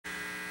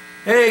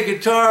Hey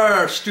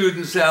guitar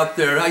students out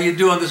there, how you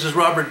doing? This is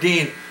Robert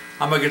Dean.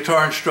 I'm a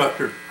guitar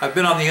instructor. I've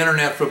been on the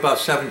internet for about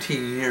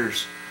 17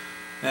 years.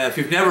 If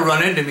you've never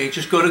run into me,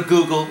 just go to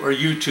Google or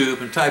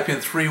YouTube and type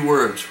in 3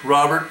 words,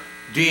 Robert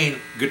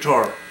Dean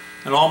Guitar,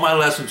 and all my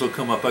lessons will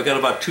come up. I got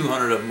about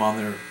 200 of them on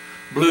there.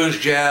 Blues,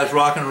 jazz,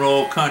 rock and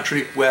roll,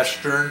 country,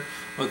 western,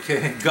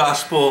 okay,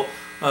 gospel,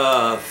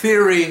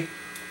 theory,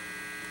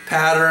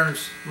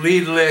 patterns,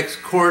 lead licks,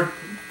 chord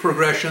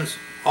progressions,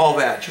 all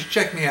that. Just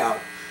check me out.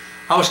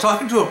 I was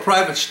talking to a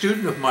private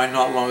student of mine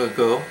not long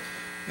ago,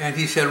 and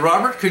he said,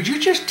 Robert, could you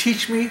just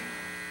teach me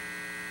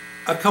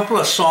a couple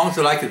of songs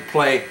that I could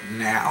play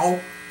now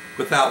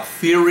without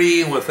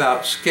theory and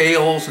without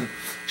scales, and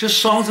just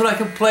songs that I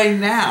can play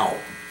now,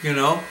 you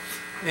know?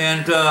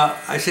 And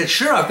I said,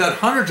 sure, I've got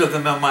hundreds of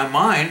them in my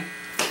mind,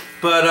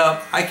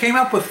 but I came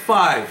up with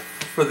 5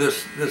 for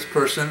this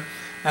person,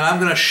 and I'm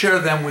going to share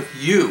them with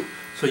you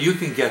so you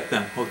can get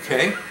them,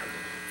 okay?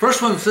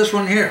 First one's this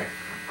one here.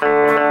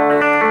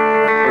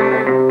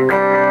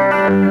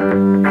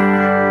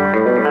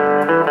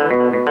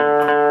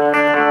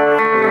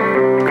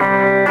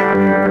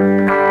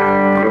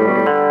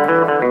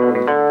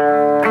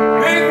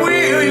 Big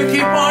wheel, you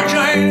keep on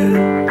churning,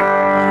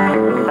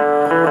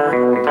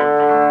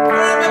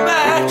 turn me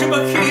back to my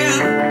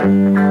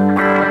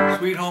kin.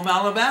 Sweet Home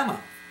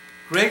Alabama,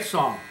 great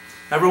song.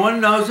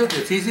 Everyone knows it.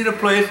 It's easy to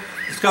play.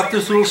 It's got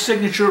this little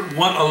signature, a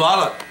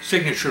lot of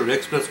signature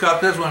licks, but it's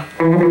got this one.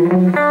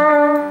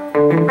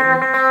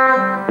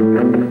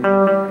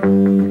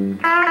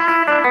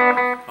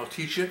 I'll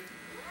teach it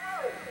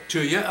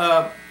to you.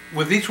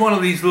 With each one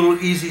of these little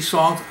easy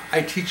songs,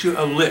 I teach you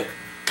a lick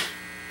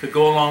to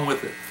go along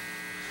with it.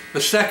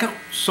 The second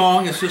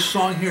song is this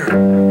song here.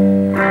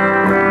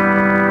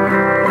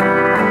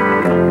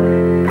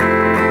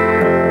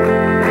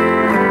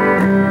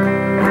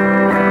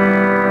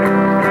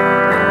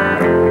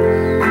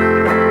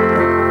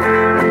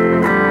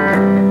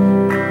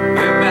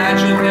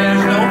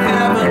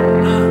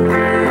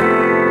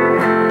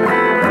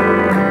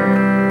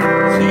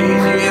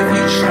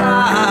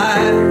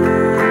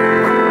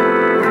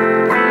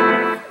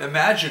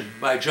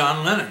 By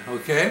John Lennon,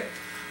 okay?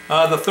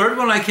 The third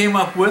one I came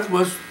up with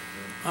was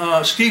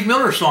Steve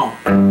Miller's song.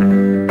 I'm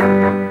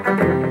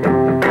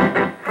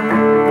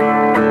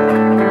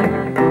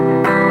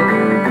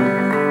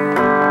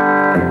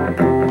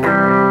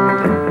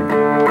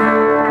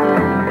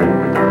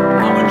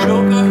a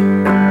joker,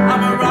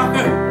 I'm a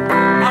rocker,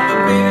 I'm a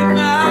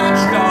midnight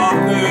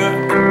stalker.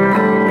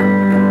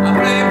 I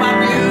play my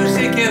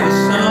music in the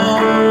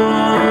sun,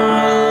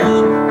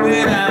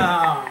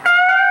 yeah.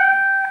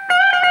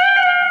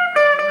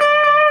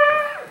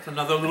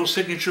 Another little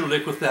signature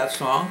lick with that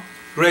song.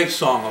 Great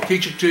song. I'll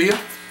teach it to you.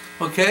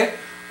 Okay.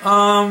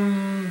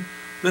 The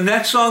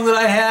next song that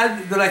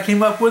I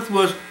came up with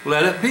was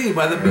Let It Be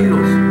by the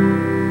Beatles.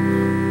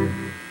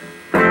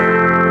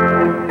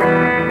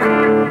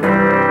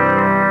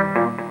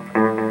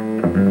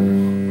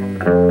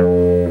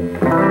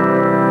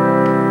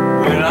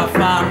 When I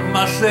find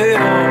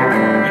myself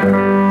in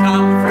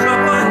time of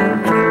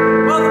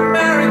trouble, Mother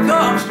Mary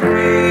comes to me.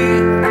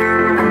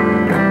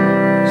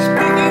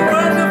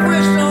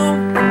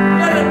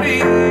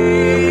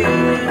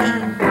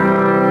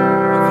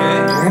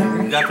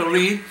 The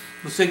lead,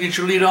 the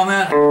signature lead on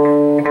that.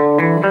 I'll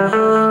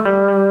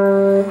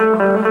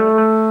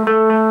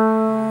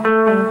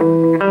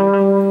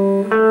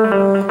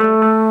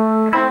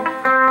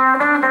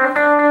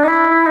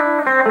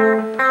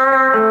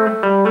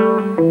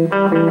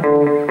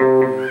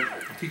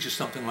teach you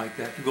something like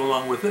that to go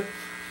along with it.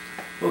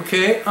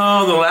 Okay, the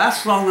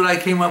last song that I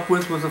came up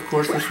with was, of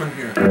course, this one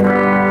here.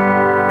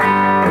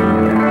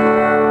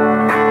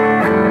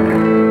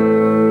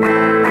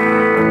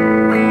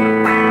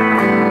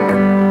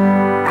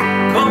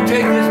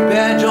 Take this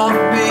badge off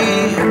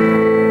me.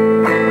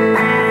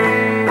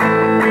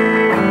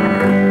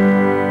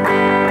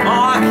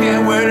 Oh, I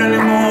can't wear it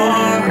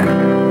anymore.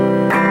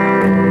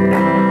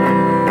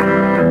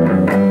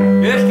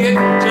 It's getting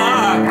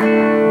dark,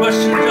 much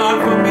too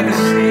dark for me to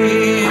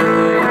see.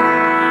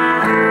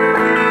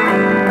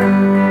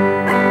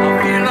 I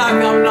feel like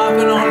I'm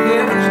knocking on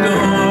heaven's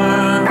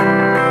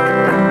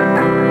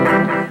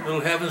door.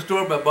 Little Heaven's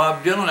Door by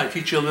Bob Dylan. I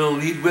teach you a little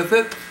lead with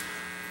it.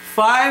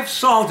 5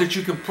 songs that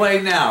you can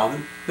play now.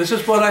 This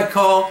is what I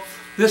call,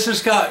 this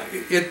has got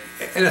it,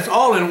 and it's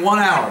all in 1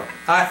 hour.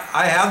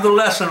 I have the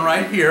lesson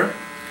right here.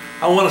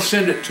 I want to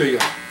send it to you.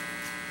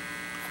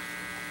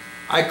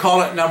 I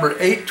call it number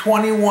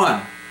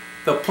 821,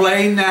 the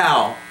Play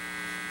Now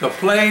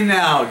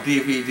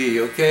DVD,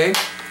 okay?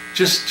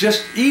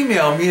 Just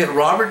email me at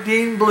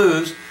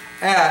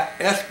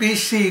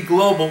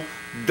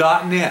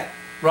robertdeanblues@sbcglobal.net.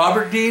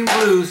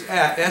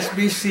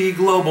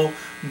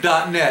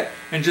 robertdeanblues@sbcglobal.net,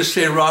 and just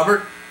say,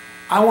 Robert,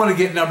 I want to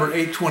get number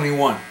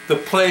 821, the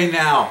Play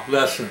Now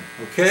lesson,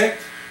 okay?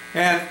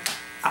 And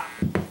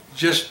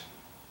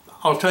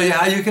I'll tell you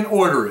how you can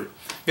order it.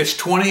 It's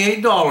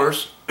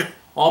 $28.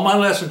 All my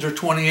lessons are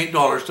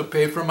 $28 to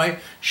pay for my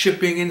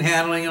shipping and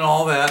handling and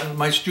all that, and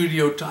my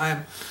studio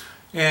time.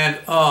 And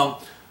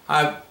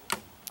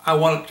I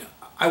want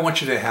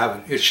you to have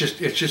it. It's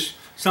just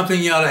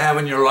something you ought to have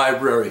in your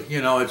library.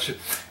 You know,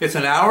 it's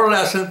an hour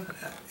lesson.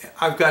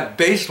 I've got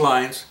bass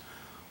lines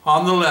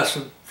on the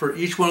lesson for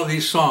each one of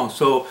these songs,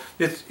 so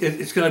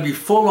it's going to be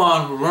full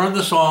on. Learn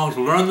the songs,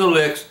 learn the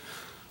licks,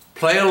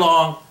 play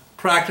along,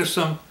 practice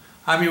them.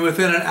 I mean,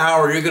 within an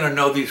hour, you're going to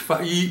know these.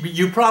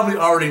 You probably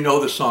already know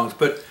the songs,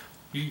 but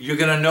you're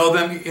going to know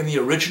them in the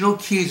original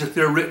keys that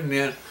they're written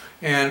in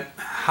and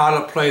how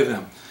to play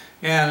them.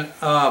 And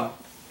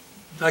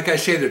like I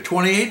say, they're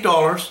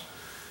 $28.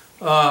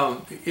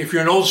 If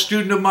you're an old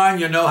student of mine,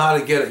 you know how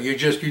to get it. You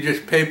just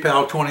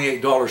PayPal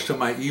 $28 to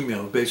my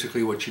email,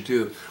 basically what you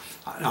do.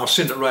 I'll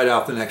send it right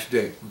out the next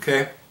day,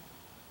 okay?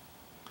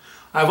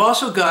 I've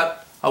also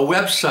got a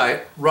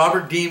website,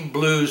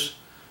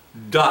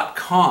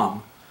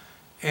 robertdeanblues.com,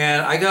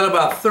 and I got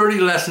about 30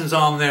 lessons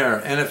on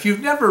there. And if you've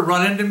never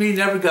run into me,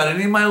 never got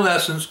any of my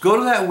lessons, go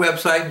to that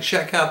website and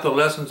check out the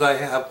lessons I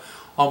have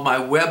on my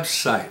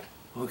website.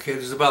 Okay,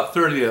 there's about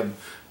 30 of them.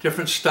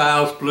 Different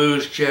styles,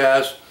 blues,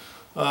 jazz,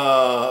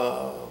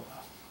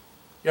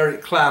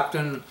 Eric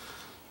Clapton,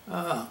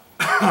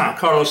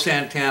 Carlos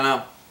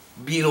Santana,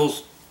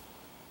 Beatles.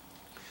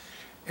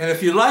 And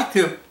if you'd like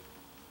to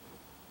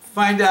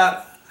find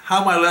out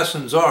how my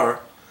lessons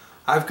are,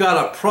 I've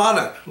got a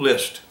product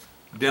list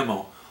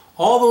demo.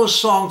 All those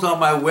songs on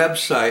my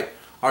website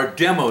are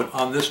demoed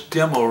on this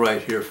demo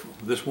right here,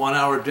 this 1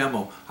 hour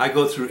demo. I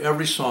go through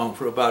every song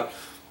for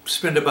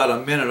spend about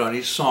a minute on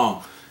each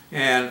song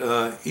and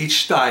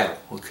each style,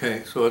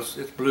 okay? So it's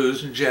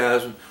blues and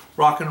jazz and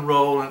rock and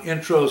roll and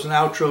intros and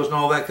outros and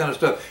all that kind of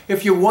stuff.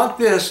 If you want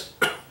this,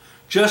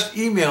 just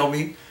email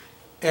me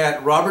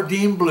at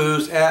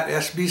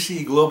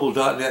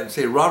robertdeanblues@sbcglobal.net and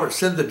say, Robert,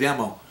 send the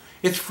demo.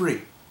 It's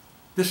free.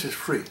 This is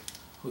free,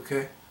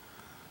 okay?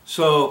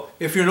 So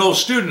if you're an old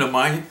student of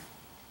mine,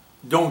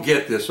 don't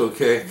get this,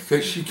 okay?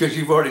 Because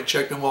you've already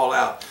checked them all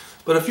out.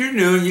 But if you're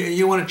new,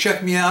 you want to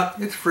check me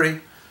out, it's free.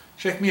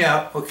 Check me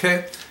out,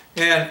 okay?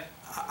 And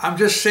I'm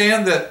just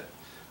saying that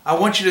I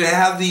want you to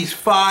have these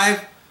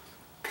 5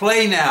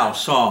 play now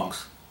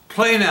songs.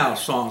 Play now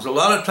songs. A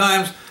lot of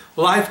times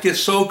life gets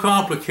so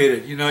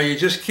complicated, you know, you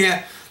just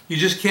can't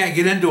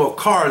get into a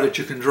car that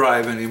you can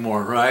drive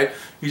anymore, right?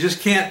 You just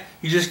can't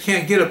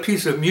get a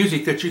piece of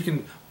music that you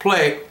can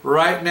play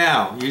right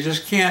now. You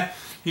just can't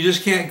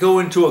go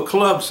into a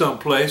club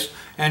someplace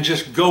and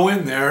just go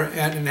in there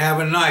and have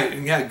a night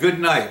and have a good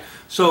night.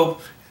 So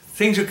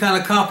things are kind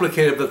of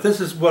complicated, but this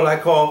is what I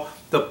call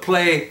the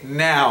play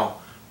now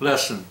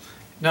lesson.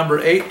 Number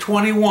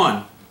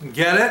 821.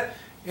 Get it?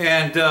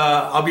 And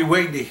I'll be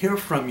waiting to hear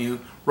from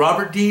you.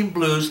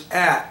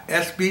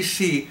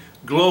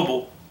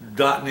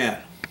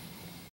 robertdeanblues@sbcglobal.net.